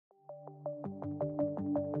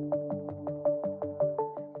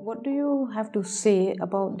what do you have to say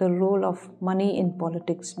about the role of money in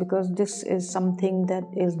politics? Because this is something that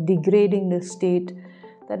is degrading the state,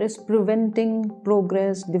 that is preventing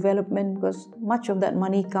progress, development, because much of that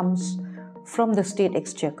money comes from the state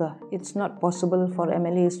exchequer. It's not possible for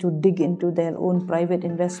MLAs to dig into their own private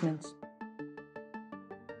investments.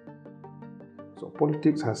 So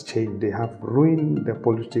politics has changed. They have ruined the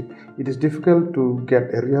politics. It is difficult to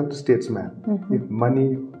get a real statesman if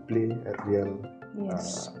money play a real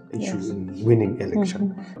issue in winning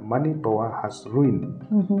election. Money power has ruined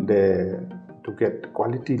to get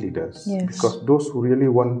quality leaders, because those who really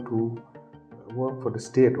want to work for the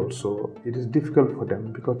state also, it is difficult for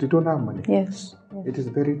them because they don't have money. It is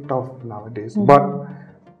very tough nowadays, but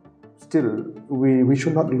still we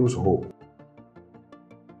should not lose hope.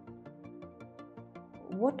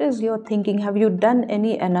 What is your thinking? Have you done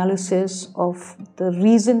any analysis of the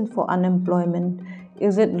reason for unemployment?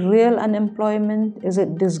 Is it real unemployment? Is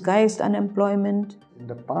it disguised unemployment? In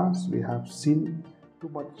the past, we have seen too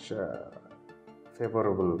much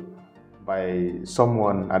favorable by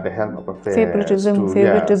someone at the helm of affairs.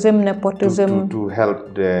 Favoritism, nepotism. To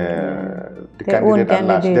help the candidate at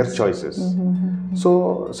large, their choices.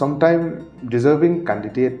 So sometimes deserving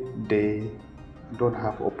candidate, they don't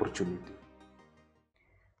have opportunity.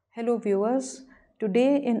 Hello viewers,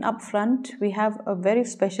 today in Upfront we have a very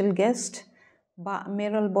special guest,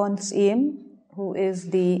 Mayralborn Syiem, who is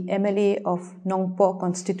the MLA of Nongpoh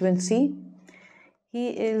constituency. He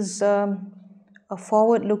is a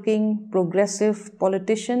forward-looking, progressive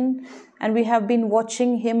politician, and we have been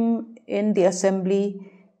watching him in the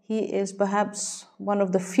assembly. He is perhaps one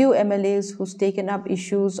of the few MLAs who's taken up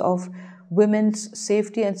issues of women's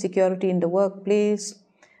safety and security in the workplace,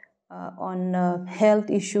 on health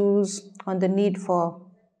issues, on the need for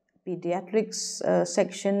pediatrics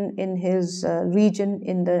section in his region,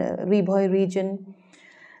 in the Ribhoi region.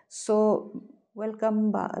 So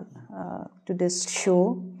welcome to this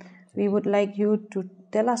show. We would like you to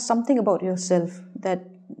tell us something about yourself that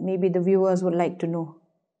maybe the viewers would like to know.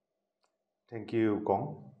 Thank you,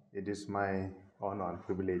 Kong. It is my honor and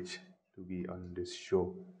privilege to be on this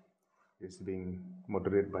show. It's being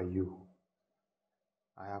moderated by you.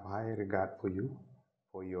 I have high regard for you,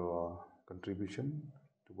 for your contribution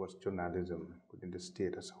towards journalism within the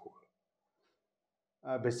state as a whole.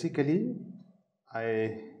 Basically,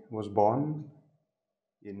 I was born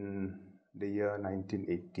in the year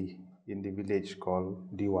 1980 in the village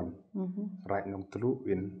called Diwan, right Nong Telu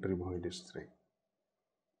in Ribhoi district.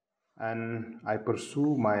 And I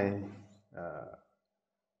pursue my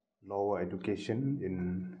lower education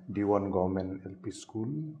in Diwan Government LP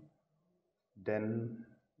School, then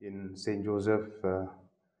in St. Joseph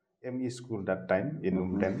ME School that time in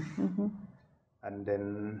Umden, and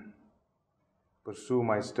then pursue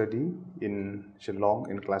my study in Shillong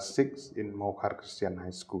in class 6 in Mokar Christian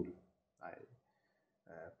High School. I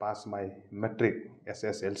passed my matric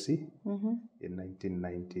SSLC in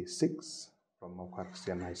 1996 from Mokar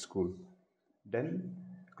Christian High School. Then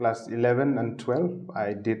class 11 and 12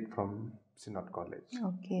 I did from Synod College.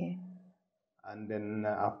 Okay. And then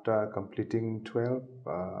after completing 12,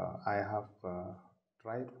 I have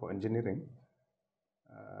tried for engineering.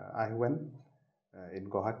 I went in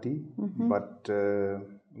Guwahati, but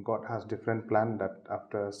God has different plan that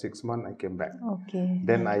after 6 months I came back.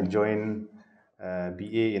 Then I joined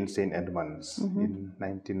BA in St. Edmunds in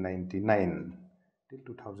 1999 till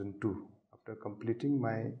 2002. After completing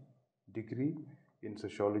my degree in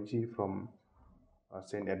sociology from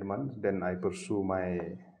St. Edmunds, then I pursue my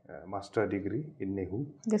master degree in Nehu.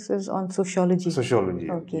 This is on sociology. Sociology,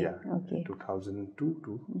 yeah. 2002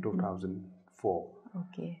 to 2004.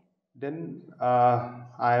 Okay. Then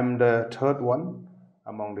I am the third one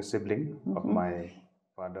among the siblings of my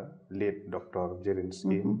father, late Dr. Jerin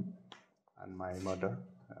Syiem, and my mother,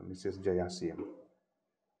 Mrs. Jaya Syiem.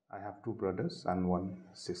 I have 2 brothers and 1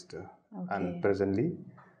 sister. And presently,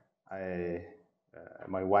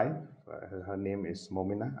 my wife, her name is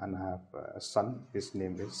Momina, and I have a son, his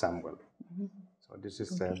name is Samuel. So this is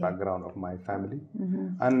the background of my family.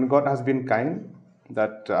 And God has been kind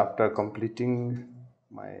that after completing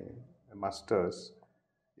my master's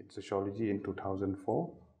in sociology in 2004,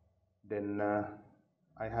 then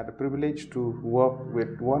I had the privilege to work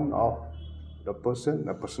with one of a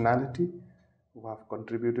personality who have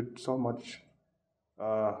contributed so much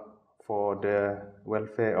for the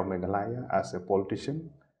welfare of Meghalaya as a politician,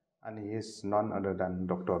 and he is none other than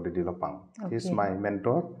Dr. Didi Lopang. He is my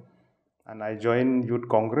mentor, and I joined Youth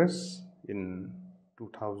Congress in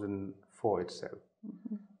 2004 itself,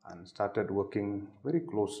 and started working very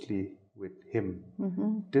closely with him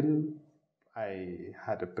till I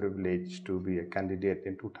had a privilege to be a candidate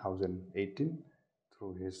in 2018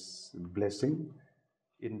 through his blessing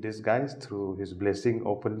in disguise, through his blessing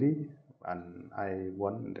openly, and I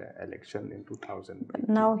won the election in 2018. But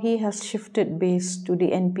now he has shifted base to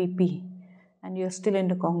the NPP, and you're still in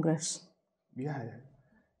the Congress. Yeah.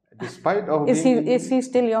 Despite of is he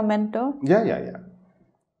still your mentor? Yeah.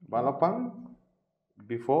 Balapang,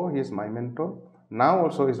 before he is my mentor, now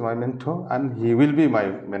also is my mentor, and he will be my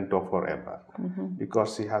mentor forever,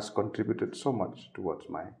 because he has contributed so much towards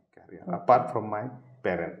my career. Apart from my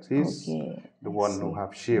parents, he's the one who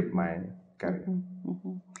have shaped my career.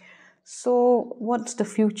 So what's the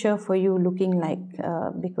future for you looking like?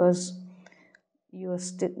 Because you're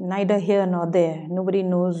neither here nor there. Nobody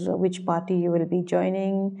knows which party you will be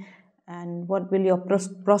joining and what will your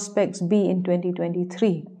prospects be in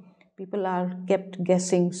 2023. People are kept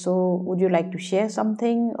guessing. So would you like to share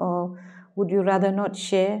something, or would you rather not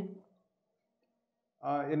share?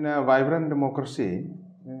 In a vibrant democracy,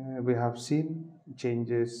 we have seen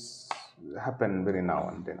changes happen very now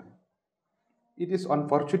and then. It is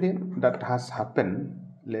unfortunate that has happened,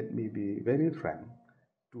 let me be very frank,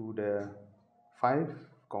 to the 5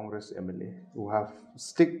 Congress MLA who have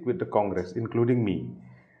stick with the Congress, including me.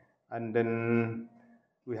 And then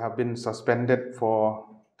we have been suspended for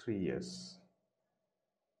 3 years.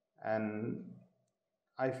 And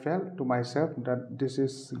I felt to myself that this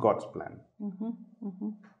is God's plan.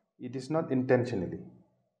 It is not intentionally.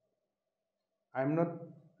 I'm not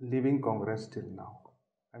leaving Congress till now.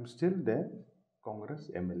 I'm still there, Congress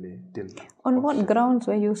MLA till now. On what grounds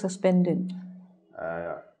were you suspended?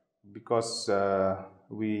 Because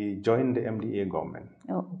we joined the MDA government.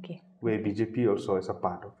 Oh, okay. Where BJP also is a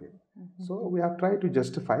part of it. So we have tried to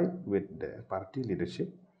justify it with the party leadership.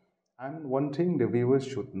 And one thing the viewers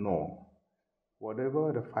should know,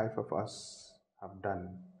 whatever the 5 of us have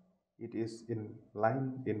done, it is in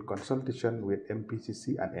line, in consultation with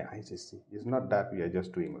MPCC and AICC. It's not that we are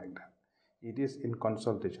just doing like that. It is in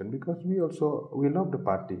consultation, because we love the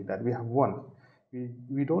party that we have won.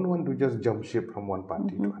 We don't want to just jump ship from one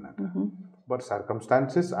party to another. But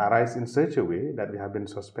circumstances arise in such a way that we have been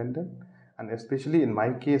suspended. And especially in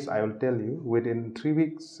my case, I will tell you, within 3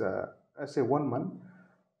 weeks, I say 1 month,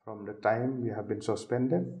 from the time we have been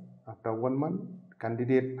suspended, after 1 month,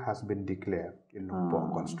 candidate has been declared in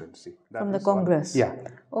Nongpoh constituency. From the Congress? Yeah.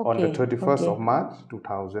 On the 31st of March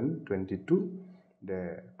 2022,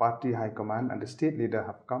 the party high command and the state leader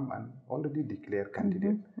have come and already declared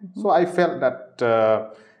candidate. So I felt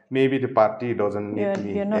that maybe the party doesn't need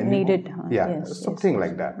me You're not anymore. needed. Yeah, something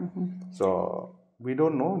like that. So we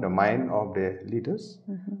don't know the mind of the leaders.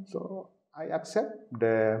 So I accept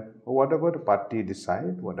whatever the party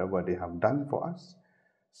decide, whatever they have done for us.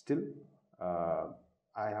 Still,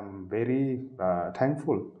 I am very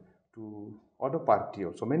thankful to other party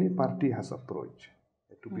also. Many party has approached,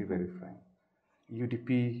 to be very frank.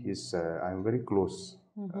 UDP is, I'm very close.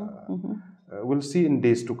 We'll see in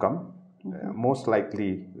days to come. Most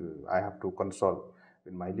likely, I have to consult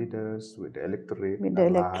with my leaders, with the electorate,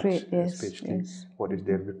 especially what is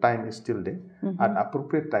there. The time is still there. At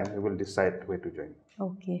appropriate time, we will decide where to join.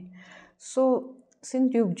 Okay. So,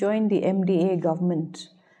 since you've joined the MDA government,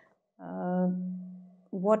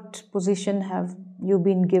 what position have you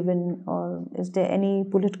been given, or is there any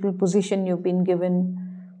political position you've been given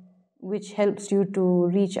which helps you to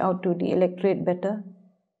reach out to the electorate better?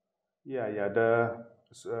 Yeah.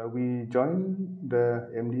 We joined the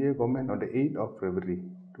MDA government on the 8th of February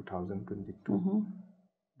 2022.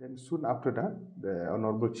 Then soon after that, the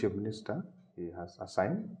Honorable Chief Minister, he has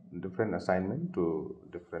assigned different assignment to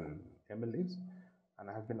different MLAs, and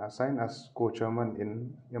I have been assigned as co-chairman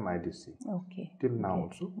in MIDC till now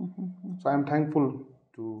also. So I am thankful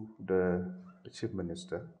to the Chief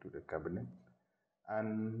Minister, to the Cabinet,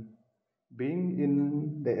 and being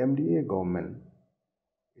in the MDA government,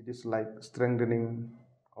 it is like strengthening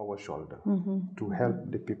our shoulder to help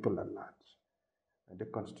the people at large, the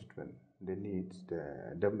constituent, the needs,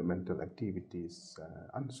 the developmental activities,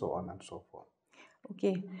 and so on and so forth.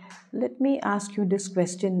 Okay, let me ask you this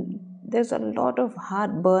question. There's a lot of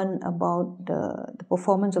heartburn about the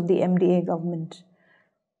performance of the MDA government.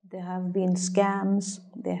 There have been scams,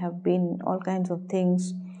 there have been all kinds of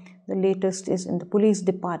things. The latest is in the police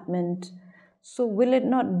department. So will it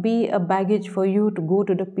not be a baggage for you to go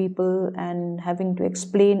to the people and having to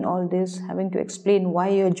explain all this, having to explain why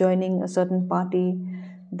you're joining a certain party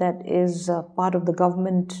that is part of the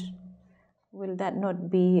government? Will that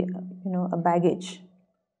not be, a baggage?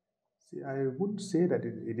 See, I would say that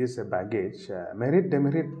it is a baggage. Merit,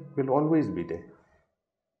 demerit will always be there.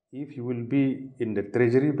 If you will be in the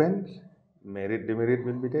treasury bench, Merit, demerit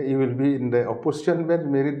will be there. You will be in the opposition bench,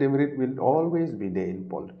 merit, demerit will always be there in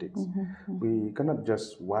politics. We cannot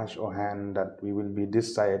just wash our hand that we will be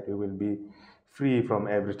this side, we will be free from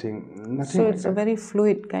everything. Nothing So like it's that. a very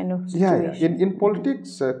fluid kind of Yeah, situation. in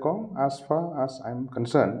politics, Kong, as far as I'm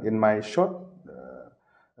concerned, in my short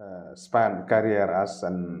span career as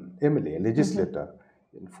an MLA, legislator,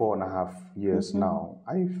 in 4.5 years now,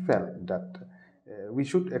 I felt that we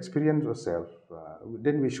should experience ourselves.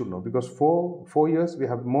 Then we should know, because 4 years we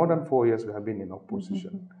have more than 4 years we have been in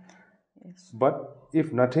opposition. Yes. But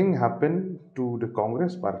if nothing happened to the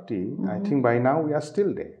Congress party, I think by now we are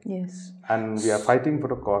still there. Yes. And we are fighting for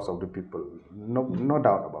the cause of the people. No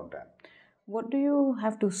doubt about that. What do you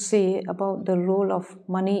have to say about the role of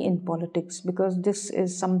money in politics? Because this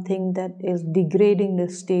is something that is degrading the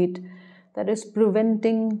state, that is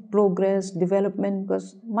preventing progress, development,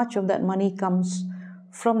 because much of that money comes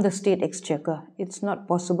from the state exchequer. It's not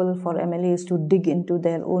possible for MLAs to dig into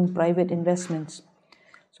their own private investments.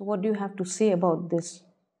 So what do you have to say about this?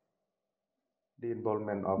 The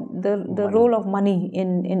involvement of The role of money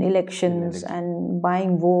in elections and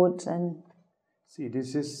buying votes and... See,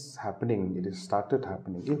 this is happening. It has started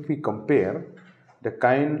happening. If we compare the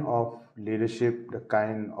kind of leadership, the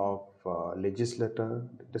kind of legislator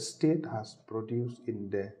the state has produced in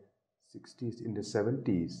the 60s, in the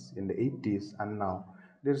 70s, in the 80s, and now,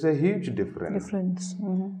 there's a huge difference.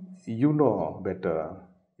 You know better,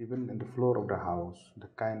 even in the floor of the house, the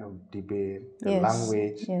kind of debate, the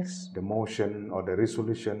language, the motion or the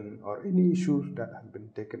resolution or any issues that have been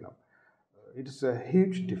taken up. It is a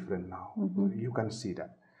huge difference now. You can see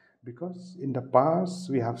that. Because in the past,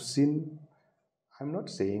 we have seen, I'm not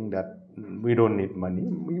saying that we don't need money.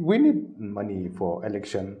 We need money for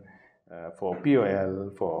election, for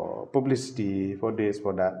POL, for publicity, for this,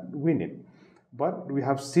 for that. We need. But we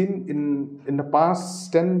have seen in the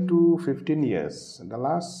past 10 to 15 years, in the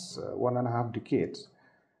last 1.5 decades,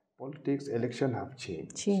 politics, election have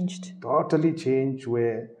changed. Totally changed,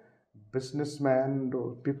 where businessmen,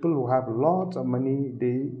 people who have lots of money,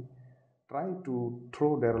 they try to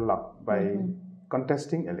throw their luck by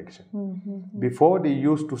contesting election. Before, they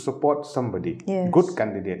used to support somebody, good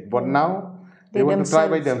candidate, but now they want to try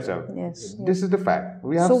by themselves. This is the fact.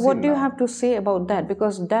 We have so what do you have to say about that?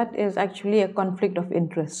 Because that is actually a conflict of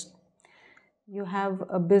interest. You have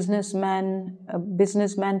a businessman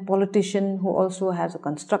politician who also has a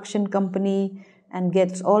construction company and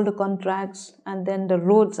gets all the contracts, and then the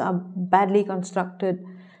roads are badly constructed.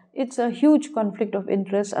 It's a huge conflict of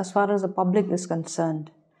interest as far as the public is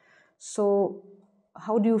concerned. So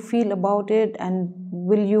how do you feel about it, and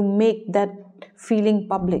will you make that feeling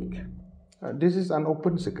public? This is an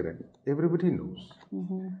open secret. Everybody knows.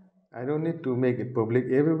 I don't need to make it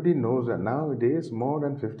public. Everybody knows that nowadays more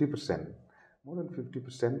than 50%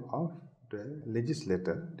 of the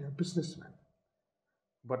legislator, they are businessmen.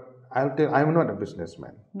 But I'll tell, I'm not a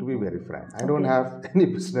businessman, to be very frank. I don't have any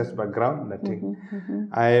business background, nothing.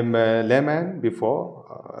 I am a layman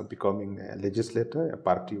before becoming a legislator, a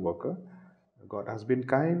party worker. God has been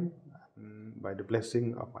kind, by the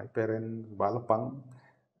blessing of my parents, Balapang.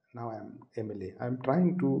 Now I'm MLA. I'm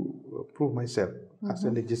trying to prove myself as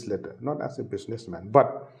a legislator, not as a businessman.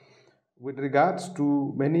 But with regards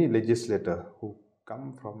to many legislators who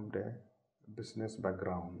come from the business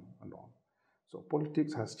background and all, so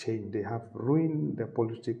politics has changed. They have ruined the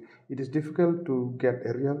politics. It is difficult to get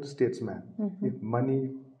a real statesman if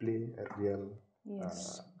money play a real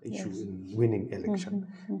issue in winning election.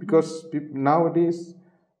 Because nowadays,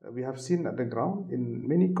 we have seen at the ground in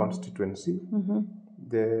many constituency,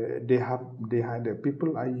 the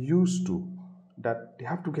people are used to that they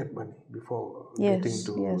have to get money before getting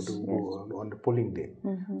to go on the polling day.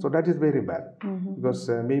 So that is very bad, because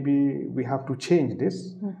maybe we have to change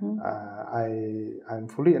this. I'm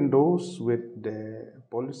fully endorsed with the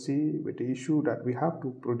policy, with the issue that we have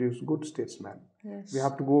to produce good statesmen. We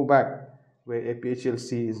have to go back where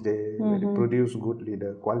APHLC is there, where they produce good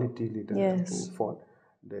leader, quality leader who fought.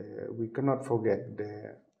 We cannot forget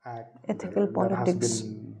the act ethical that politics has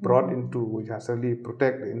been brought into, which has really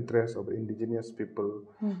protect the interests of indigenous people.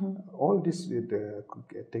 All this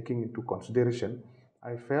taking into consideration,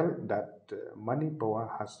 I felt that money power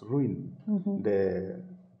has ruined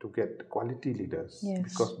to get quality leaders,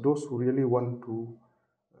 because those who really want to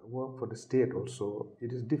work for the state also,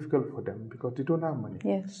 it is difficult for them because they don't have money.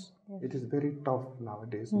 It is very tough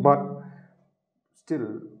nowadays. But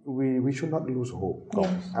still, we should not lose hope.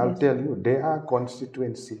 I'll tell you, there are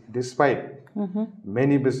constituency, despite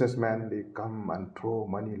many businessmen, they come and throw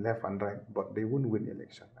money left and right, but they won't win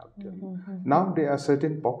election, I'll tell you. Now there are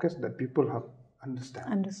certain pockets that people have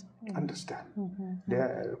understand.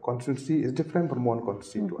 Their constituency is different from one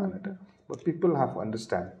constituency to another. But people have to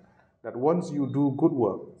understand that once you do good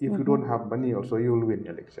work, if you don't have money also, you will win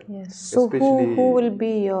election. Yes. So who will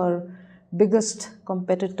be your biggest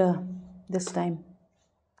competitor this time?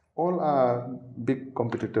 All are big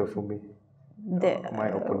competitor for me. My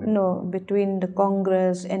opponent. No, between the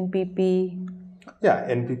Congress, NPP. Yeah,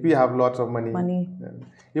 NPP have lots of money.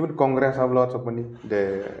 Even Congress have lots of money.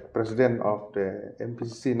 The president of the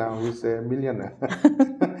MPC now is a millionaire.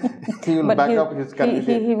 He will back up his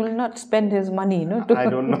candidate. He will not spend his money, no? I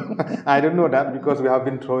don't know. I don't know that because we have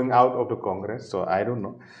been throwing out of the Congress, so I don't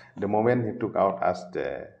know. The moment he took out as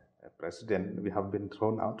the president, we have been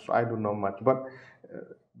thrown out. So I don't know much, but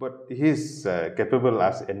he's capable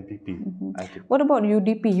as NPP. I think. What about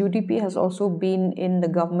UDP? UDP has also been in the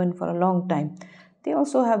government for a long time. They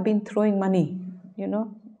also have been throwing money,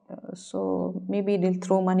 so maybe they'll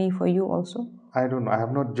throw money for you also. I don't know. I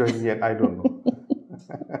have not joined yet. I don't know.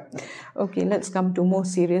 Okay, let's come to more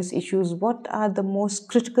serious issues. What are the most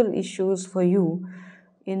critical issues for you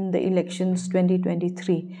in the elections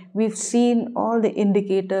 2023? We've seen all the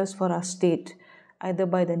indicators for our state, either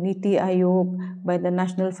by the Niti Aayog, by the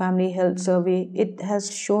National Family Health Survey. It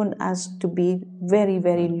has shown us to be very,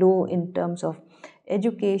 very low in terms of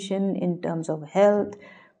education, in terms of health.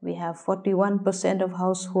 We have 41% of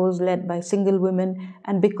households led by single women.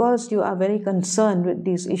 And because you are very concerned with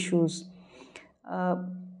these issues,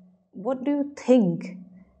 what do you think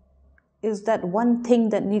is that one thing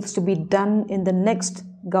that needs to be done in the next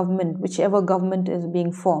government, whichever government is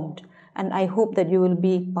being formed? And I hope that you will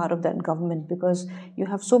be part of that government because you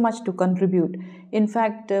have so much to contribute. In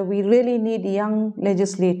fact, we really need young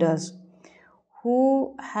legislators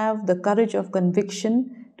who have the courage of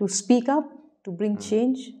conviction to speak up, to bring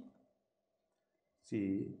change.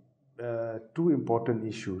 See, two important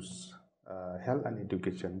issues, health and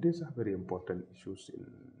education. These are very important issues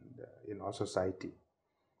in our society.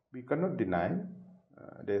 We cannot deny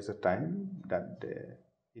there's a time that the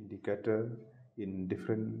indicator in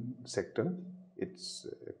different sector it's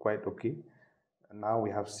quite okay. Now we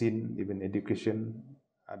have seen even education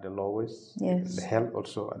at the lowest, yes. The health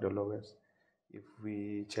also at the lowest. If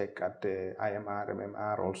we check at the IMR,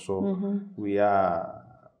 MMR also, we are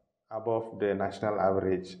above the national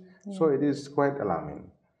average. Yeah. So it is quite alarming.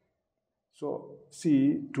 So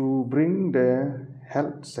see, to bring the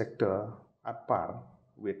health sector at par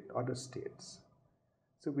with other states,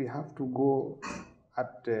 so we have to go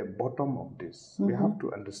at the bottom of this. We have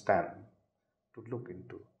to understand, to look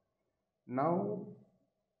into. Now,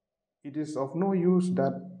 it is of no use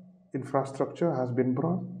that infrastructure has been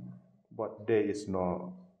brought, but there is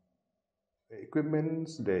no equipment,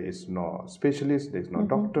 there is no specialist, there is no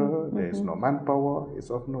doctor, there is no manpower. It's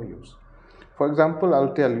of no use. For example,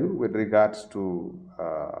 I'll tell you with regards to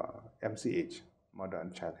MCH, Mother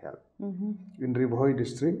and Child Health. In Ribhoi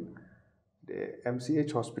district, the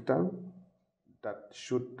MCH hospital that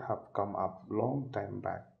should have come up long time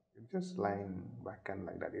back, just lying vacant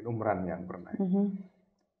like that in Umran yang pernah.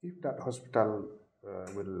 If that hospital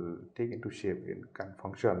will take into shape, it can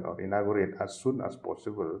function or inaugurate as soon as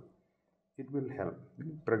possible, it will help.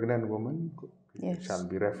 Pregnant women shall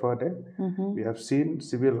be referred there. We have seen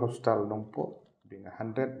civil hospital Nongpoh being a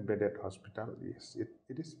 100-bedded hospital. Yes,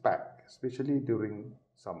 it is packed, especially during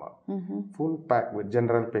summer. Full packed with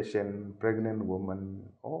general patient, pregnant women,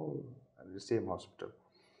 all at the same hospital.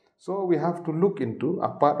 So we have to look into,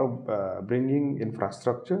 apart of bringing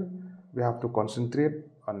infrastructure, we have to concentrate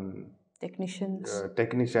on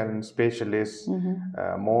technicians, specialists,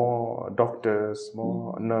 more doctors,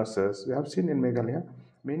 more nurses. We have seen in Meghalaya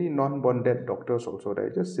many non-bonded doctors also.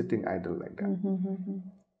 They're just sitting idle like that.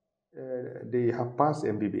 They have passed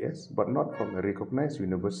MBBS, but not from a recognized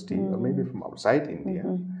university or maybe from outside India.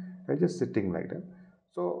 They're just sitting like that.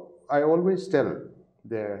 So I always tell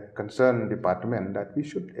the concerned department that we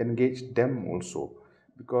should engage them also,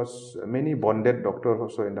 because many bonded doctors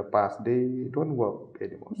also in the past, they don't work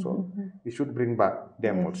anymore. So we should bring back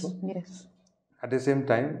them also. Yes. At the same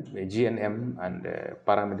time, the GNM and the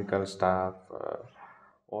paramedical staff,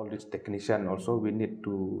 all these technicians also, we need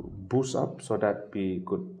to boost up so that we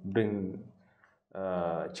could bring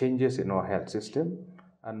changes in our health system.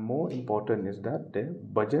 And more important is that the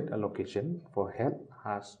budget allocation for health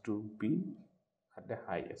has to be at the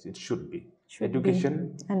highest. It should be.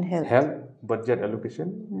 Education and health budget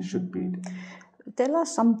allocation should be. Tell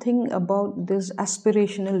us something about this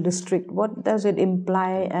aspirational district. What does it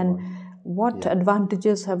imply, and what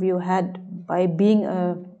advantages have you had by being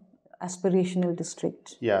a aspirational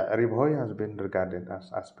district? Yeah, Ribhoi has been regarded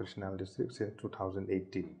as aspirational district since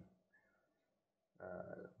 2018.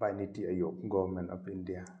 by Niti Aayog, Government of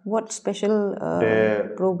India. What special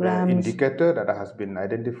The programs? indicator that has been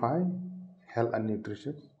identified, health and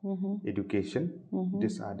nutrition, education,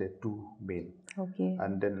 these are the two main. Okay.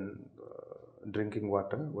 And then drinking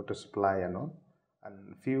water, water supply and all,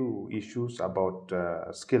 and few issues about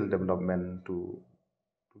skill development to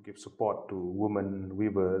give support to women,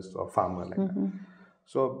 weavers or farmers like that.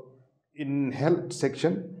 So in health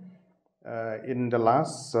section, in the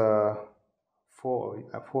last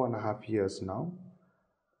 4.5 years now,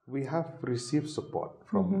 we have received support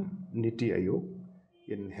from Niti Aayog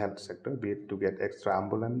in health sector, be it to get extra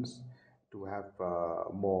ambulance, to have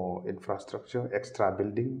more infrastructure, extra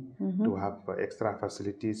building, to have extra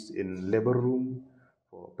facilities in labor room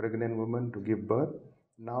for pregnant women to give birth.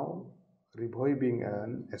 Now, Ribhoi being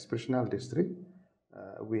an aspirational district,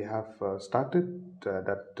 we have started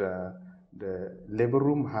that the labor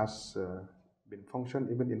room has been functioned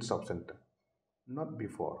even in sub-center. Not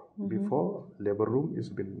before. Before, labor room is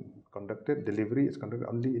been conducted, delivery is conducted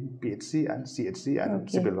only in PHC and CHC and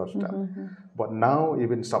civil hospital. But now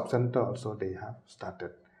even sub-center also they have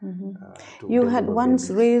started. You had once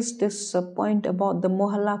raised this point about the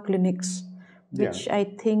Mohalla clinics, which I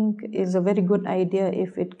think is a very good idea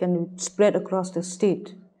if it can spread across the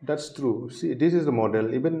state. That's true. See, this is the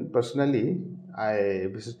model. Even personally, I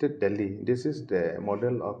visited Delhi. This is the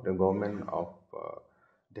model of the government of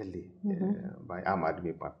Delhi by Aam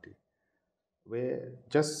Aadmi Party. Where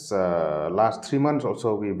just last 3 months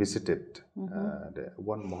also we visited the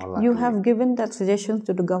one Mohalla. You have given that suggestion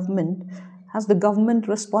to the government. Has the government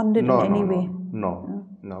responded in any way? No,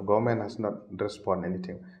 government has not responded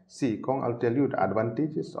anything. See, Kong, I'll tell you the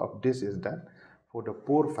advantages of this is that for the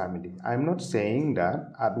poor family, I'm not saying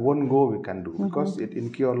that at one go we can do because it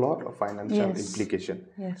incurs a lot of financial implication.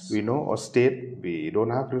 Yes. We know a state, we don't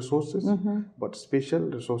have resources, but special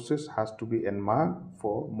resources has to be earmarked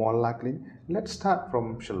for Mohalla clinic. Let's start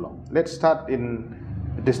from Shillong. Let's start in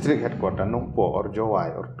district headquarters, Nongpoh or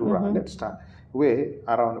Jowai or Tura. Let's start where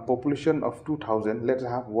around a population of 2,000, let's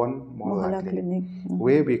have one Mohalla clinic.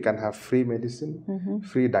 Where we can have free medicine,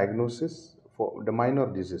 free diagnosis for the minor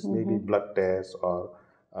disease, maybe blood test or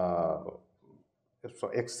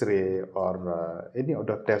X-ray or any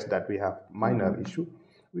other test that we have minor issue,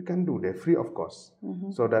 we can do that free of cost,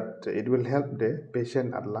 so that it will help the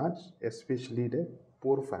patient at large, especially the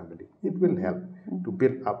poor family. It will help to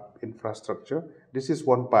build up infrastructure. This is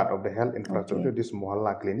one part of the health infrastructure, this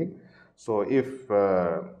Mohalla clinic. So if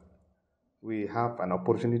we have an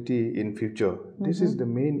opportunity in future, this is the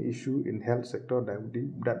main issue in health sector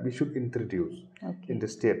that we should introduce in the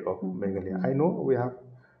state of Meghalaya. I know we have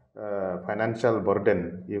financial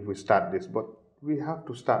burden if we start this, but we have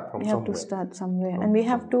to start from somewhere. We have to start somewhere, and we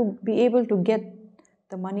have to be able to get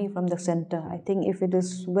the money from the center. I think if it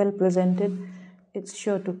is well presented, it's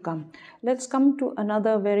sure to come. Let's come to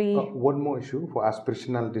another very... one more issue for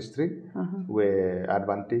aspirational district, where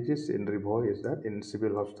advantages in Ribhoi is that in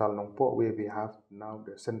civil hospital Nongpoh, where we have now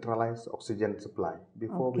the centralized oxygen supply.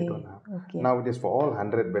 Before we don't have. Now it is for all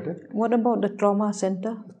 100 bedded. What about the trauma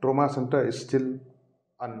center? Trauma center is still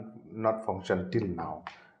not function till now.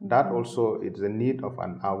 That also is a need of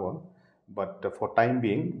an hour. But for time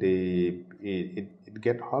being, it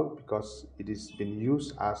get halt because it is been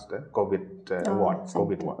used as the COVID ward,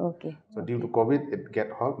 COVID ward. So due to COVID, it get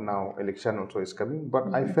halt. Now election also is coming.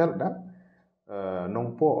 But I felt that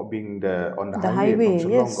Nongpoh being on the highway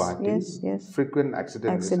from Shillong Guwahati, frequent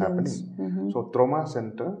accidents is happening. So trauma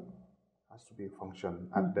center has to be function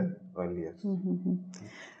at the earliest.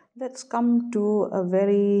 Let's come to a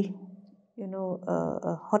very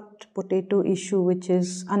a hot potato issue, which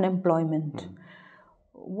is unemployment.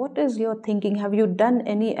 What is your thinking? Have you done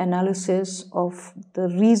any analysis of the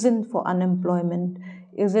reason for unemployment?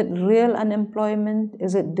 Is it real unemployment?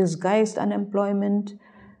 Is it disguised unemployment?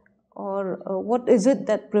 Or what is it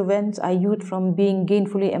that prevents our youth from being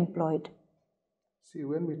gainfully employed? See,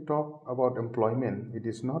 when we talk about employment, it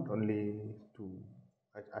is not only to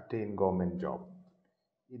attain government job.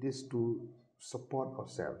 It is to support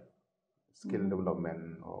ourselves. Skill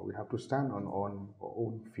development, or we have to stand on our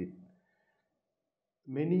own feet.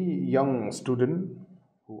 Many young students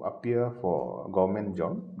who appear for government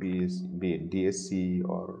job, be it DSC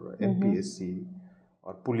or MPSC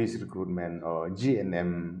or police recruitment or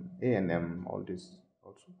GNM, ANM, all this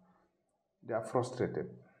also, they are frustrated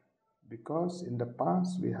because in the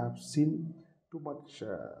past we have seen too much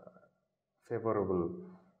favorable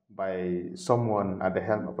by someone at the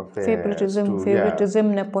helm of affairs,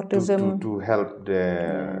 favoritism, nepotism, to help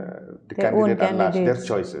the candidate at large, their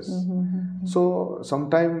choices. So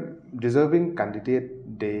sometimes deserving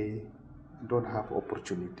candidate, they don't have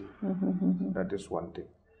opportunity. That is one thing.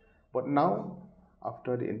 But now,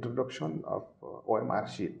 after the introduction of OMR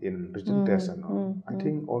sheet in written test and all, I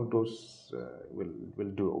think all those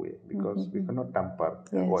will do away, because we cannot tamper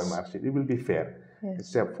OMR sheet. It will be fair,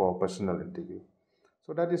 except for personal interview.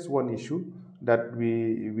 So that is one issue that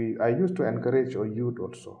I used to encourage our youth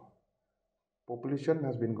also. Population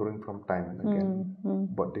has been growing from time and again,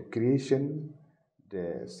 but the creation,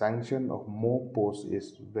 the sanction of more posts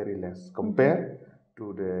is very less compared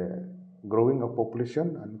to the growing of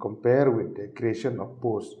population, and compare with the creation of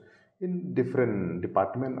posts in different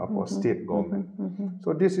department of our state government.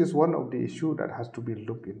 So this is one of the issue that has to be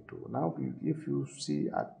looked into. Now, if you see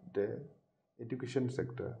at the education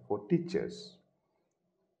sector for teachers,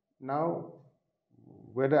 now,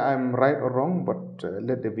 whether I'm right or wrong, but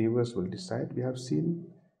let the viewers will decide. We have seen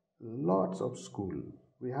lots of school.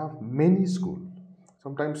 We have many schools.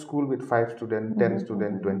 Sometimes school with 5 students, 10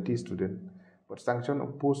 students, 20 students. But sanction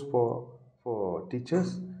of post for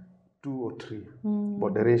teachers, 2 or 3.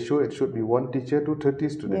 But the ratio, it should be 1 teacher to 30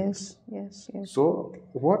 students. Yes. So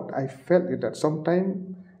what I felt is that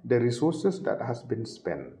sometimes the resources that has been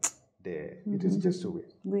spent there, it is just a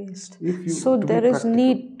waste. So there is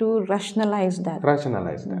need to rationalize that.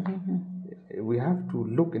 We have to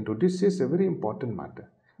look into this. Is a very important matter.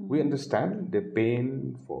 We understand the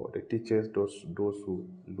pain for the teachers, those who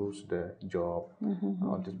lose their job,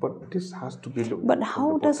 all this, but this has to be looked. But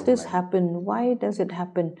how does this happen? Why does it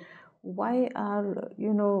happen? Why are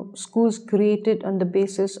schools created on the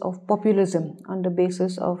basis of populism, on the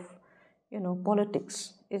basis of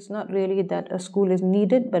politics? It's not really that a school is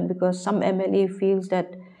needed, but because some MLA feels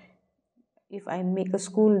that if I make a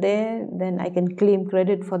school there, then I can claim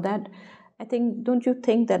credit for that. Don't you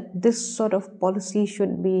think that this sort of policy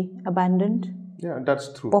should be abandoned? Yeah,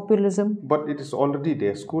 that's true. Populism. But it is already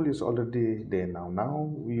there. School is already there now.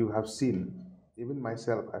 Now you have seen, even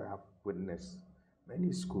myself, I have witnessed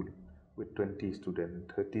many schools with 20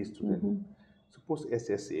 students, 30 students. Suppose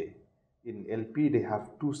SSA. In LP, they have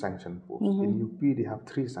 2 sanction posts. In UP, they have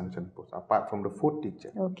 3 sanction posts, apart from the 4th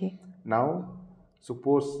teacher. Okay. Now,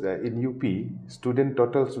 suppose in UP,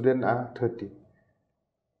 total students are 30.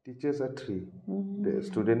 Teachers are 3. The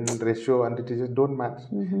student ratio and the teachers don't match.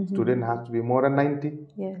 Student has to be more than 90.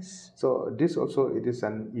 Yes. So this also, it is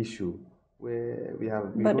an issue where we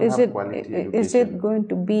don't is have quality education. Is it going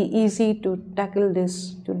to be easy to tackle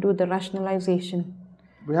this, to do the rationalization?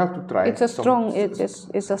 We have to try. It's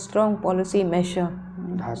a strong policy measure.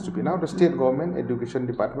 It has to be. Now the state government, education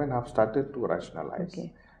department have started to rationalize.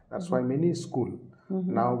 Okay. That's why many schools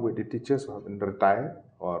now with the teachers who have been retired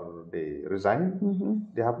or they resign,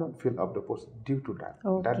 they have not filled up the post due to that.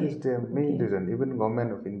 Okay. That is the main reason. Even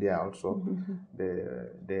government of India also,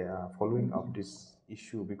 they are following up this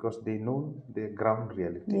issue because they know the ground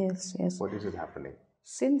reality. Yes. What is happening.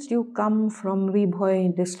 Since you come from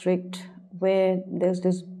Ribhoi district, where there's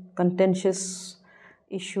this contentious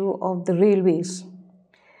issue of the railways,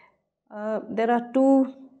 there are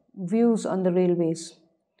 2 views on the railways.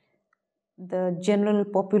 The general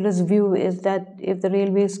populist view is that if the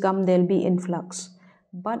railways come, there'll be influx.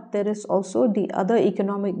 But there is also the other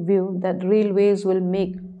economic view that railways will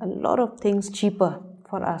make a lot of things cheaper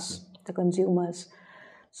for us, the consumers.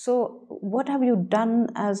 So what have you done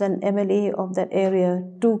as an MLA of that area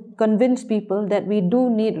to convince people that we do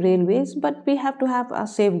need railways, but we have to have our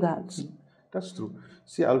safeguards? That's true.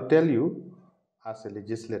 See, I'll tell you, as a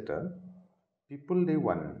legislator, people, they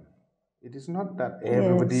want. It is not that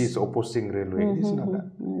everybody is opposing railway. It is not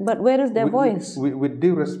that. But where is their voice? With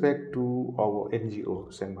due respect to our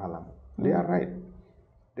NGO, Senghalam, they are right.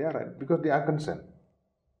 They are right because they are concerned.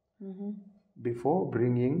 Before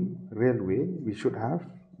bringing railway, we should have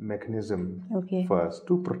mechanism first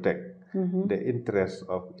to protect the interests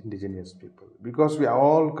of indigenous people, because we are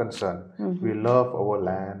all concerned. We love our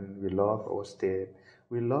land, we love our state,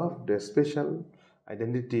 we love the special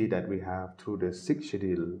identity that we have through the 6th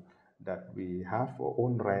schedule, that we have our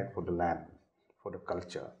own right for the land, for the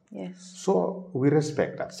culture. Yes. So we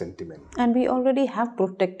respect that sentiment. And we already have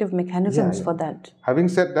protective mechanisms for that. Having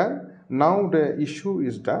said that, now the issue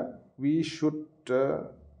is that we should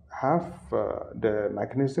have the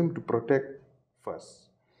mechanism to protect first.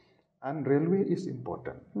 And railway is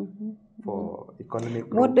important for economic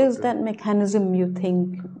growth. What is that mechanism you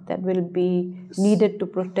think that will be needed to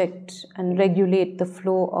protect and regulate the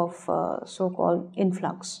flow of so-called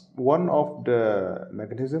influx? One of the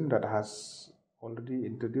mechanism that has already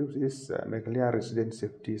introduced is Meghalaya Resident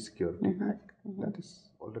Safety Security Act. That is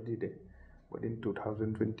already there. But in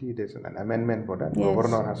 2020, there's an amendment for that. Yes.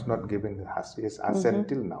 Governor has not given his assent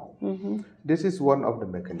till now. This is one of the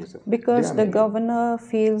mechanisms. Because the governor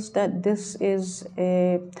feels that this is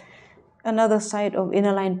a Another side of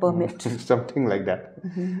inner line permit. Something like that.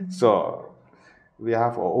 So we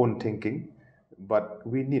have our own thinking, but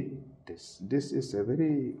we need this. This is a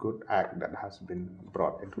very good act that has been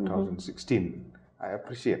brought in 2016. I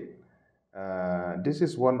appreciate. This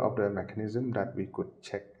is one of the mechanisms that we could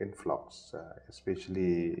check influx,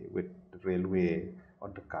 especially with the railway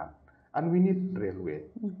on the card. And we need railway,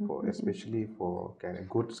 for especially for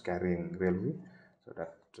goods carrying railway, so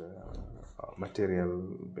that material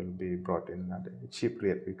will be brought in at a cheap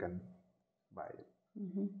rate. We can buy it.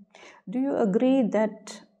 Do you agree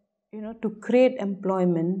that, to create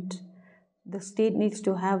employment, the state needs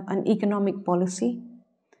to have an economic policy?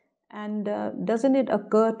 And doesn't it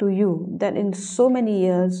occur to you that in so many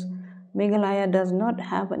years, Meghalaya does not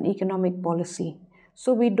have an economic policy?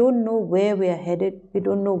 So we don't know where we are headed. We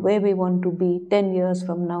don't know where we want to be 10 years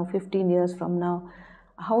from now, 15 years from now.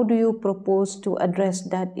 How do you propose to address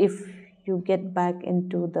that if you get back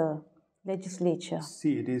into the legislature?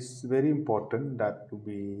 See, it is very important that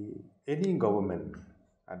any government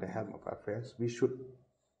at the helm of affairs, we should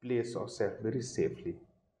place ourselves very safely,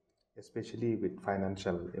 especially with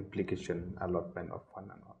financial implication, allotment of fund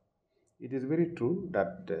and all. It is very true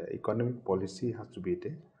that the economic policy has to be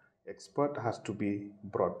there. Expert has to be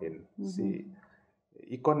brought in. See,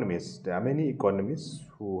 economists, there are many economists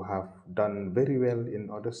who have done very well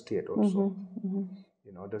in other states also,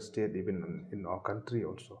 in other states, even in our country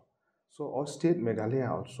also. So our state,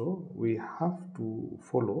 Meghalaya also, we have to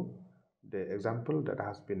follow the example that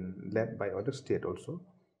has been led by other states also.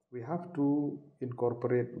 We have to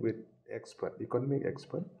incorporate with economic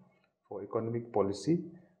expert for economic policy,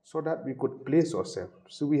 so that we could place ourselves.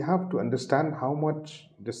 So we have to understand how much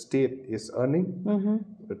the state is earning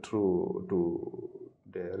through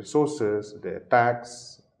the resources, the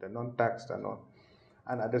tax, the non-tax and all.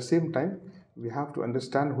 And at the same time, we have to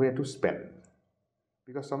understand where to spend.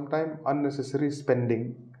 Because sometimes unnecessary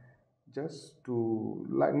spending, just to,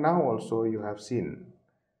 like now also you have seen,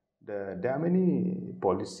 there are many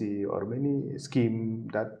policy or many scheme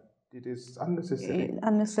that it is unnecessary.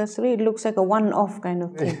 Unnecessary, it looks like a one-off kind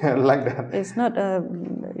of thing. Like that. It's not a,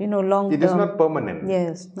 long-term. It is not permanent.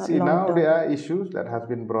 Yes, not See, long-term. now there are issues that have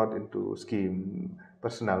been brought into scheme,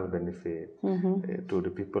 personal benefit to the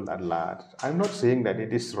people at large. I'm not saying that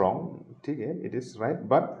it is wrong, it is right,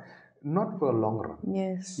 but not for a long run.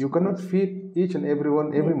 Yes. You cannot feed each and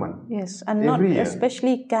everyone every month. Yes, and every not year.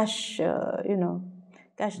 Especially cash,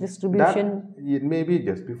 cash distribution. That it may be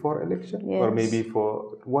just before election, or maybe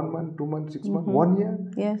for 1 month, 2 months, 6 months, 1 year.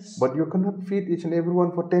 Yes. But you cannot feed each and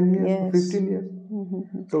everyone for 10 years, for 15 years.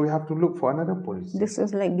 So we have to look for another policy. This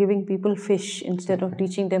is like giving people fish instead of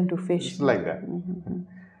teaching them to fish. It's like that.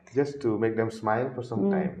 Just to make them smile for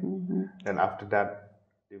some time. And after that,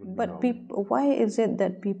 they will But why is it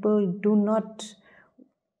that people do not,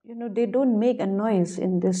 they don't make a noise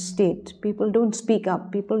in this state? People don't speak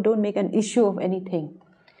up. People don't make an issue of anything.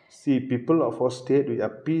 See, people of our state, we are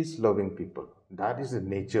peace-loving people. That is the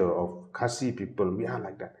nature of Khasi people. We are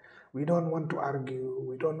like that. We don't want to argue.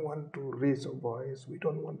 We don't want to raise our voice. We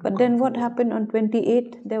don't want to. But then what happened on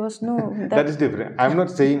 28? There was no. That is different. I'm not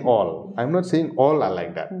saying all. I'm not saying all are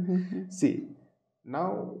like that. See,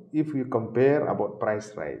 now if you compare about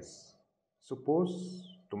price rise, suppose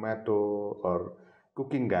tomato or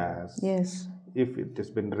cooking gas. Yes. If it has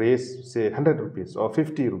been raised, say 100 rupees or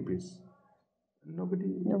 50 rupees.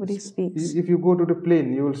 Nobody speaks. If you go to the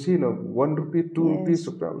plane, you will see 1 rupee, 2 rupees,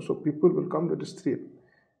 so people will come to the street.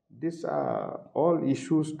 These are all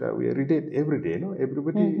issues that we relate every day.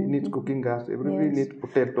 Everybody needs cooking gas. Everybody needs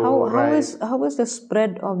potato, rice. How is the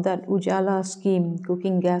spread of that Ujala scheme,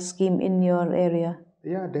 cooking gas scheme, in your area?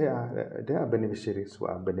 Yeah, there are beneficiaries who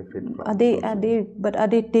are benefit from. Are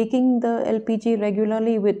they taking the LPG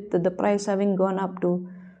regularly with the price having gone up to?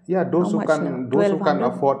 Yeah, those who can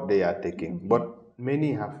afford, they are taking. But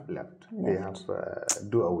many have left. They have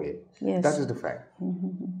do away. Yes. That is the fact.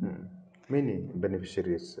 Many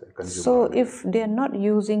beneficiaries consume. So if they are not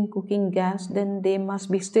using cooking gas, then they must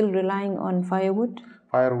be still relying on firewood?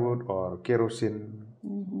 Firewood or kerosene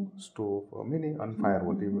stove, or many on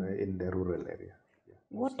firewood in the rural area. Yeah,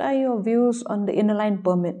 what are your views on the inner line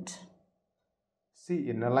permit? See,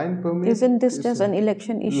 inner line permit... Isn't this just an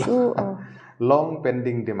election issue? Long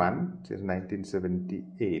pending demand since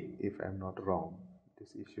 1978, if I'm not wrong.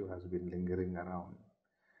 This issue has been lingering around.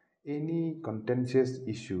 Any contentious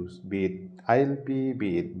issues, be it ILP,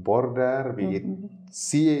 be it border, be it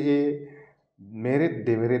CAA, merit,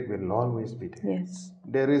 demerit will always be there. Yes.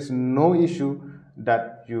 There is no issue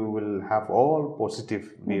that you will have all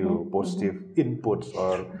positive view, positive inputs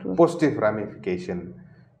or positive ramification.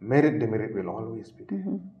 Merit, demerit will always be there.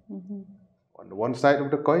 On On one side of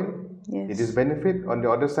the coin, it is benefit. On the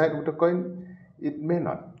other side of the coin, it may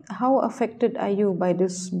not. How affected are you by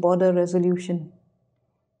this border resolution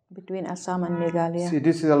between Assam and Meghalaya? See,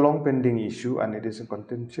 this is a long pending issue and it is a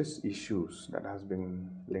contentious issue that has been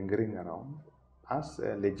lingering around. As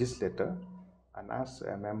a legislator and as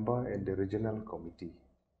a member in the regional committee,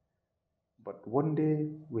 but one day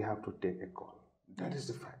we have to take a call. That is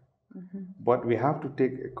the fact. But we have to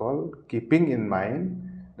take a call keeping in mind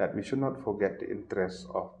that we should not forget the interests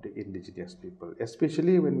of the indigenous people,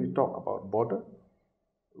 especially when we talk about border.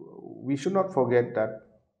 We should not forget that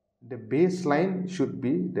the baseline should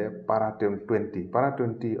be the para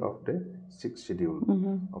 20 of the 6th schedule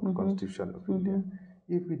of the Constitution of India.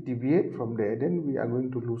 If we deviate from there, then we are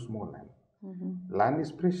going to lose more land. Land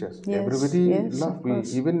is precious. Yes, Everybody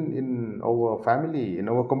loves. Even in our family, in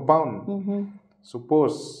our compound,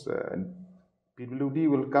 suppose PWD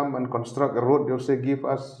will come and construct a road. They'll say, give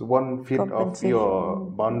us 1 feet of your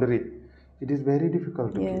boundary. It is very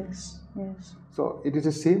difficult to give. Yes. So it is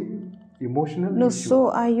the same emotional No, issue.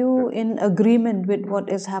 so are you in agreement with what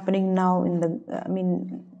is happening now in the,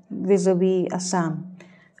 vis-a-vis Assam?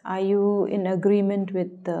 Are you in agreement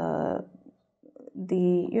with the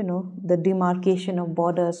demarcation of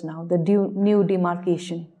borders now, the new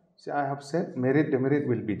demarcation? See, I have said demerit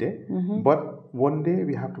will be there, but one day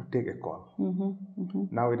we have to take a call.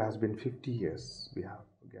 Now it has been 50 years we have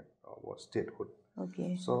to get our statehood.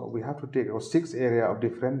 Okay. So we have to take our 6 area of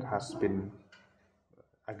difference has been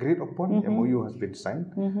agreed upon, MOU has been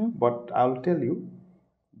signed, but I'll tell you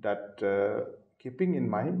that keeping in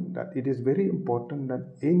mind that it is very important that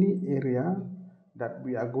any area that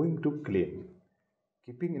we are going to claim,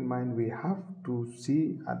 keeping in mind we have to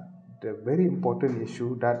see at the very important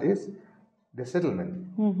issue, that is the settlement.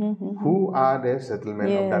 Who are the settlement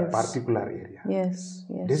of that particular area? Yes.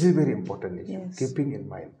 This is very important issue, keeping in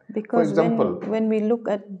mind. Because for example, when we look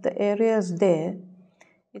at the areas there,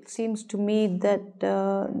 it seems to me that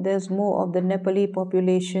there's more of the Nepali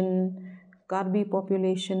population, Karbi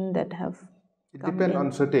population that have it depends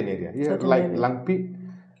on certain area. Like Langpi,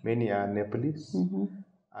 many are Nepalese.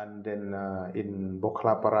 And then in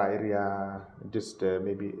Bokhlapara area, just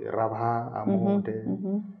maybe Rabha, Amo,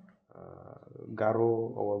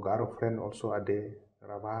 Garo, our Garo friend also are there,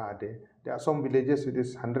 Rabha are there. There are some villages which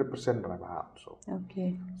is 100% Rabha also.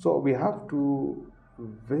 Okay. So we have to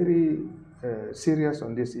very serious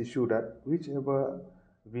on this issue that whichever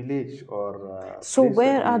village or so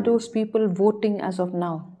where are those people voting as of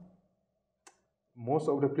now? Most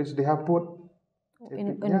of the places they have both.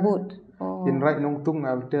 In both? Oh. In Right Nongtung,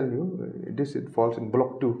 I will tell you, it falls in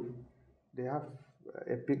block 2. They have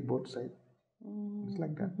a big both side. It's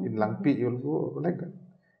like that. In Langpi, you'll go like that.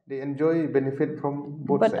 They enjoy benefit from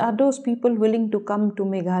both sides. But are those people willing to come to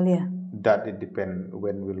Meghalaya? That it depends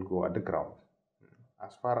when we'll go at the ground.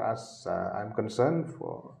 As far as I'm concerned,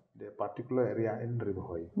 for the particular area in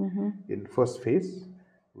Ribhoi, in first phase,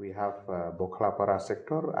 we have Bokhlapara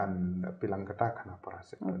sector and Pilangkata Khanapara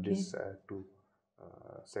sector. Okay. These 2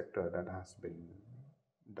 sector that has been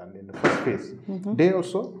done in the first phase. They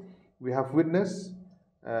also, we have witnessed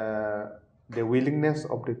the willingness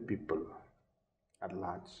of the people at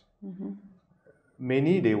large.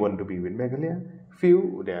 Many, they want to be with Meghalaya.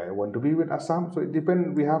 Few, they want to be with Assam. So it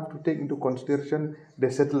depends. We have to take into consideration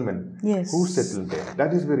the settlement. Yes. Who settled there?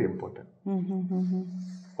 That is very important.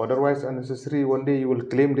 Otherwise, unnecessary, one day you will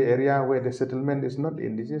claim the area where the settlement is not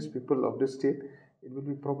indigenous people of the state. It will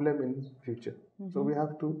be problem in future. So we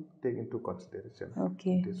have to take into consideration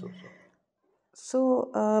this also.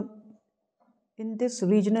 So in these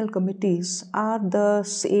regional committees, are the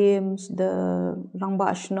SAMs, the Rangba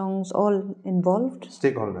Ashnongs all involved?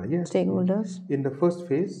 Stakeholder, yes. Stakeholders. In the first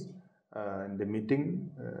phase, in the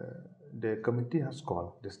meeting, the committee has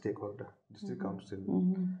called the stakeholder, district council,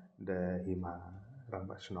 the Hima,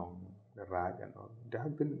 Rangba Ashnong, the Raj and all. There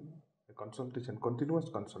have been a consultation, continuous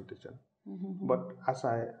consultation. But as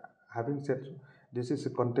having said, this is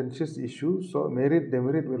a contentious issue, so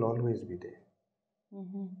demerit will always be there.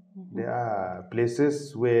 There are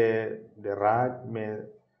places where the Raj may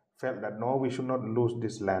felt that no, we should not lose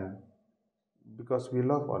this land because we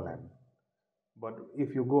love our land. But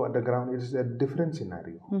if you go at the ground, it is a different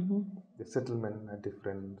scenario. The settlement are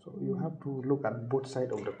different, so you have to look at both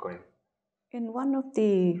sides of the coin. In one of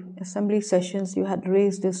the assembly sessions, you had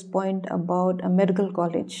raised this point about a medical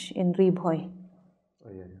college in Ribhoi.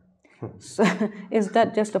 Oh, yeah. So, is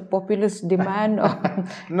that just a populist demand, or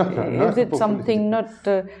no, is it something not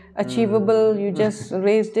achievable? You just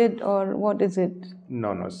raised it, or what is it?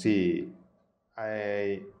 No. See,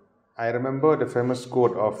 I I remember the famous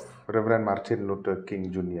quote of Reverend Martin Luther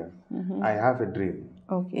King Jr. I have a dream.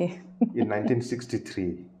 Okay. In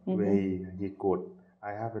 1963, where he quote,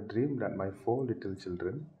 I have a dream that my 4 little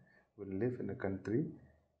children will live in a country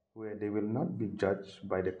where they will not be judged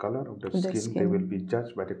by the color of their skin, they will be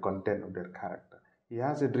judged by the content of their character. He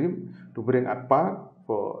has a dream to bring apart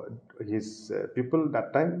for his people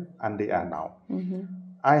that time, and they are now.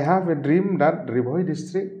 I have a dream that Ribhoi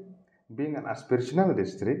district, being an aspirational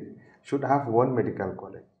district, should have 1 medical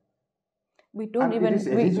college. We don't and it is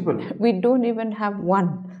eligible we don't even have one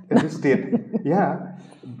in this state. Yeah,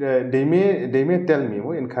 they may tell me,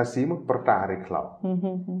 in Kasim,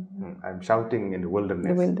 I'm shouting in the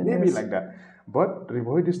wilderness. Maybe like that. But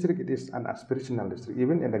Ribhoi district, it is an aspirational district.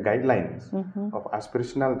 Even in the guidelines of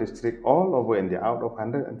aspirational district all over India, out of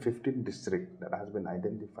 115 districts that has been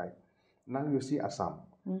identified. Now you see Assam.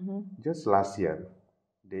 Just last year,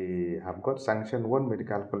 they have got sanctioned 1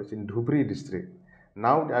 medical college in Dhubri district.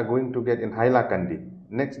 Now they are going to get in Hailakandi,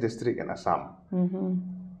 next district in Assam.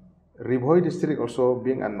 Ribhoi district also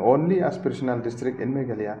being an only aspirational district in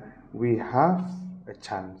Meghalaya, we have a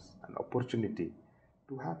chance, an opportunity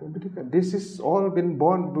to have a medical. This is all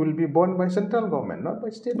will be borne by central government, not by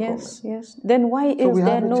state government. Yes. Then why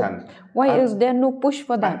is there no push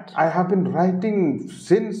for that? I have been writing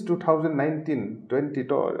since 2019, 20,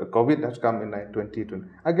 COVID has come in 2020.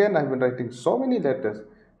 Again, I've been writing so many letters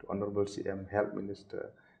to Honorable CM, Health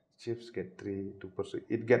Minister, Chief Secretary to pursue.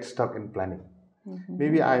 It gets stuck in planning.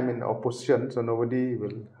 Maybe I'm in opposition, so nobody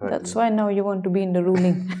will hurt That's me. why now you want to be in the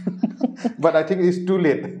ruling. But I think it's too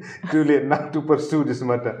late now to pursue this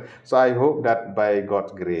matter. So I hope that by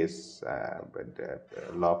God's grace, by the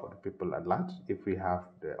love of the people at large, if we have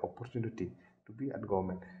the opportunity to be at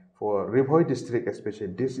government, for Ribhoi district especially,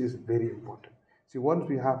 this is very important. See, once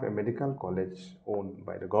we have a medical college owned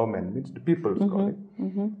by the government, means the people's college,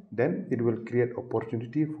 then it will create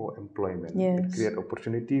opportunity for employment. It create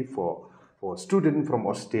opportunity for students from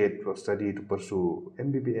our state for study to pursue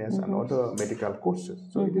MBBS and other medical courses.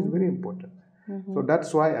 So it is very important. So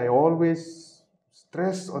that's why I always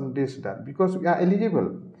stress on this, that because we are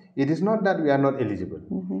eligible. It is not that we are not eligible.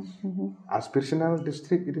 Aspirational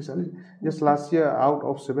district, it is eligible. Just last year, out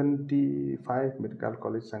of 75 medical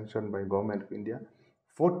colleges sanctioned by Government of India,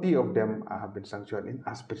 40 of them have been sanctioned in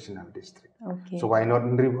aspirational district. So why not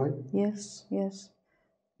in Ribhoi? Yes.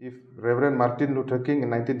 If Reverend Martin Luther King in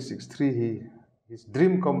 1963, his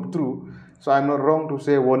dream come true, so I'm not wrong to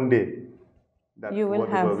say one day that you will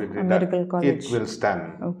have a medical college. It will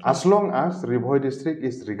stand. As long as Ribhoi district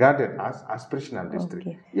is regarded as aspirational district.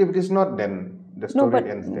 If it is not, then the story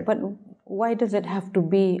ends there. But why does it have to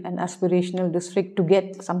be an aspirational district to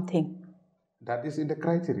get something? That is in the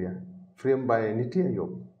criteria framed by Niti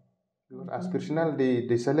Aayog. Because aspirational,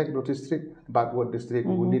 they select those district, backward district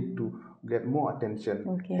who need to get more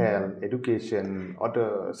attention, health, education,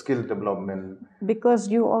 other skill development. Because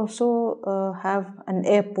you also have an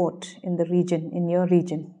airport in the region, in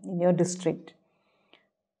your district.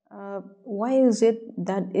 Why is it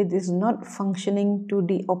that it is not functioning to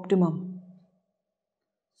the optimum?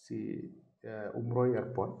 See, Umroi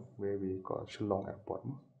Airport, where we call Shillong Airport,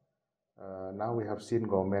 now we have seen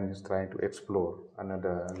government is trying to explore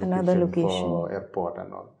another location for airport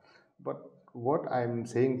and all. But what I'm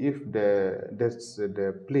saying, if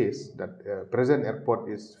the place that present airport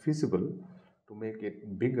is feasible to make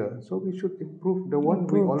it bigger, so we should improve the one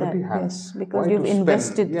we already have. Yes, because you've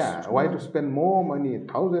invested. Why to spend more money,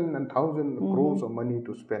 thousand crores of money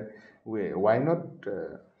to spend? Why not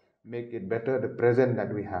make it better the present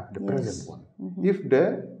that we have, the present one? If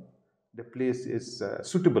the place is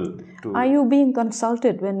suitable to... Are you being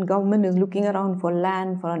consulted when government is looking around for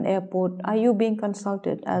land for an airport? Are you being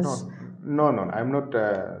consulted as... No, I'm not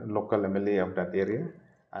a local MLA of that area.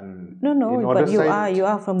 And no, but you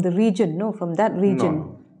are from the region, from that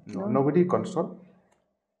region. No, nobody consult.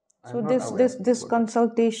 So this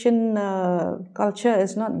consultation culture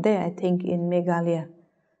is not there, I think, in Meghalaya.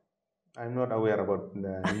 I'm not aware about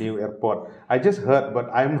the new airport. I just heard, but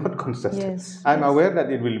I'm not consulted. I'm aware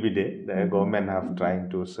that it will be there. The government have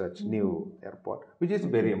trying to search new airport, which is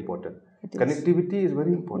very important. Connectivity is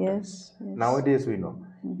very important. Nowadays we know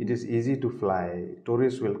it is easy to fly.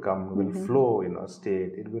 Tourists will come, will flow in our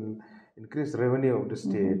state. It will increase revenue of the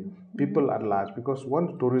state. People at large, because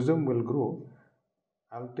once tourism will grow,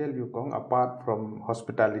 I'll tell you, Kong, apart from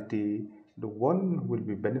hospitality, the one who will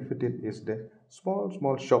be benefited is the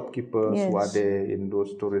small shopkeepers who are there in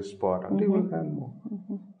those tourist spots, and they will earn more.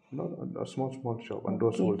 Not a small shop, and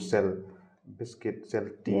those who will sell biscuit, sell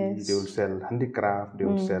tea, they will sell handicraft, they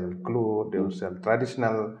will sell clothes, they will sell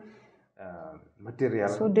traditional material.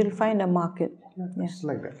 So they'll find a market. It's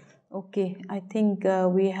like that. Okay, I think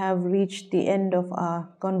we have reached the end of our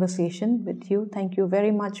conversation with you. Thank you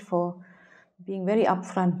very much for being very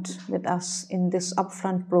upfront with us in this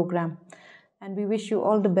Upfront program. And we wish you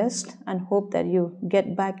all the best and hope that you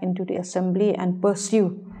get back into the assembly and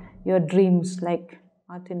pursue your dreams like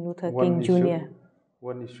Martin Luther King Jr.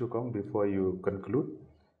 One issue come before you conclude.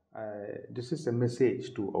 This is a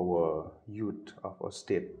message to our youth of our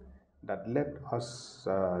state that let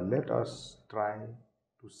us try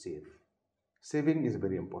to save. Saving is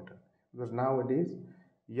very important because nowadays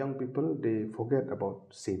young people, they forget about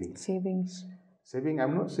saving. Saving,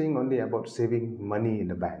 I'm not saying only about saving money in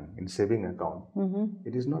the bank, in saving account.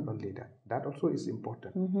 It is not only that. That also is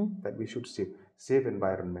important, that we should save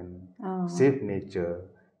environment, save nature,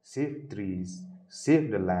 save trees,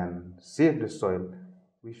 save the land, save the soil.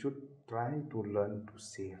 We should try to learn to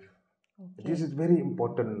save. This is very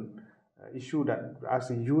important issue that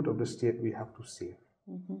as a youth of the state, we have to save.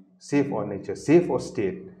 Save our nature, save our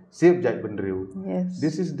state, save Jai Bendriu. Yes.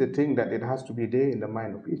 This is the thing that it has to be there in the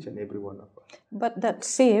mind of each and every one of us. But that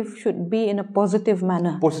save should be in a positive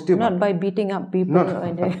manner. Positive not manner. By beating up people.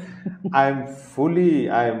 No. I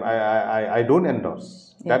don't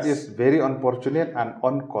endorse. Yes. That is very unfortunate and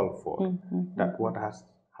uncalled for. That what has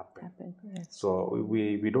happened. Yes. So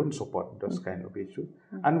we don't support those kind of issues.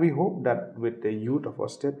 And we hope that with the youth of our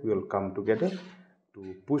state, we will come together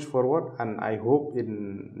to push forward, and I hope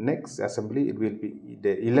in next assembly it will be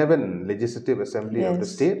the 11th legislative assembly of the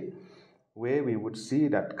state, where we would see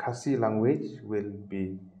that Khasi language will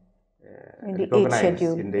be recognized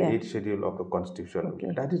in the 8th schedule of the constitution.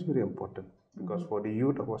 That is very important because for the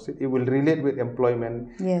youth of our state, it will relate with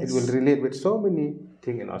employment. It will relate with so many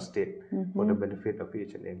things in our state for the benefit of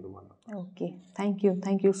each and every one of us. Okay, thank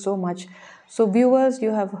you so much. So viewers,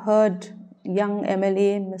 you have heard young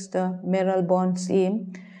MLA Mr. Mayralborn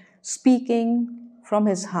Syiem speaking from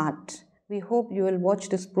his heart. We hope you will watch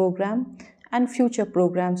this program and future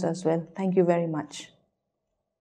programs as well. Thank you very much.